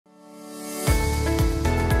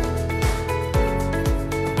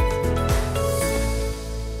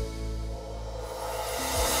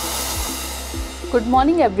Good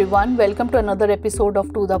morning everyone, welcome to another episode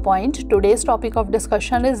of To The Point. Today's topic of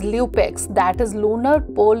discussion is LUPEX, that is Lunar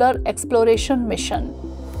Polar Exploration Mission.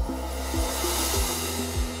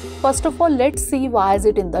 First of all, let's see why is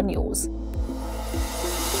it in the news.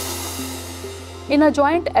 In a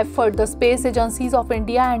joint effort, the space agencies of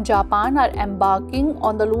India and Japan are embarking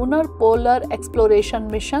on the Lunar Polar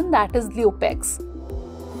Exploration Mission, that is LUPEX.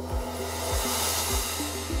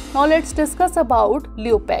 Now let's discuss about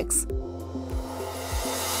LUPEX.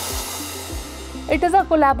 It is a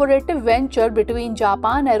collaborative venture between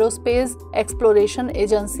Japan Aerospace Exploration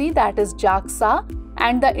Agency, that is JAXA,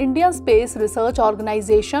 and the Indian Space Research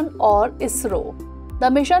Organization or ISRO.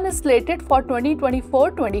 The mission is slated for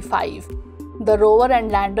 2024-25. The rover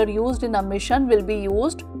and lander used in a mission will be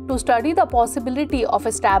used to study the possibility of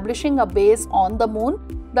establishing a base on the moon,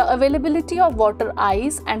 the availability of water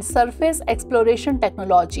ice, and surface exploration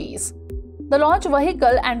technologies. The launch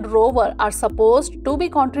vehicle and rover are supposed to be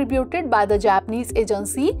contributed by the Japanese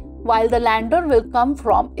agency, while the lander will come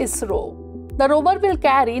from ISRO. The rover will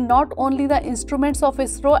carry not only the instruments of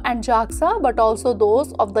ISRO and JAXA but also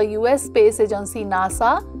those of the US Space Agency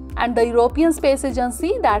NASA and the European Space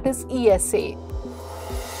Agency, that is ESA.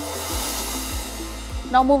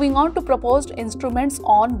 Now moving on to proposed instruments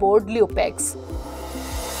on board LUPEX.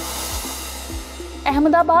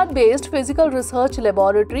 Ahmedabad-based Physical Research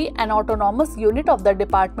Laboratory, an autonomous unit of the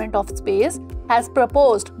Department of Space, has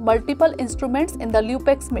proposed multiple instruments in the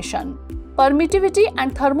LUPEX mission. Permittivity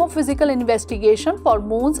and Thermo-physical investigation for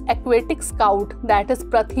Moon's aquatic scout, that is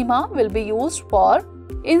Prathima, will be used for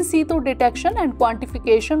in situ detection and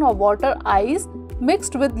quantification of water ice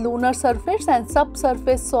mixed with lunar surface and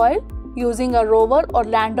subsurface soil using a rover or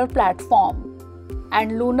lander platform.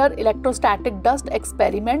 And Lunar Electrostatic Dust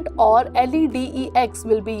Experiment or LEDEX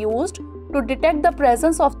will be used to detect the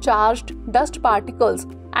presence of charged dust particles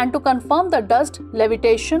and to confirm the dust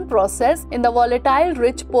levitation process in the volatile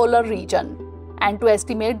rich polar region, and to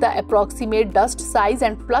estimate the approximate dust size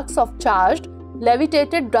and flux of charged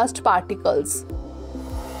levitated dust particles.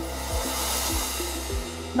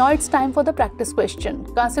 Now it's time for the practice question.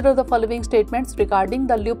 Consider the following statements regarding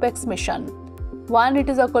the LUPEX mission. 1. It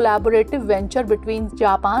is a collaborative venture between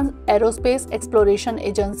Japan's Aerospace Exploration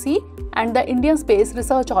Agency and the Indian Space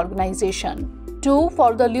Research Organization. 2.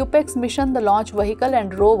 For the LUPEX mission, the launch vehicle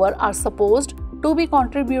and rover are supposed to be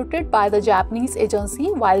contributed by the Japanese agency,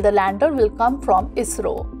 while the lander will come from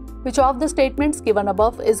ISRO. Which of the statements given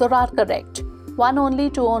above is or are correct? 1 only,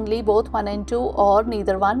 2 only, both 1 and 2, or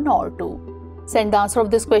neither 1 nor 2? Send the answer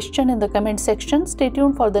of this question in the comment section. Stay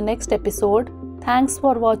tuned for the next episode. Thanks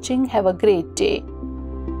for watching. Have a great day.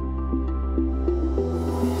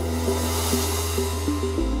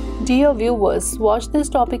 Dear viewers, watch this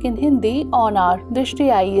topic in Hindi on our Drishti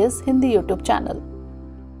IAS Hindi YouTube channel.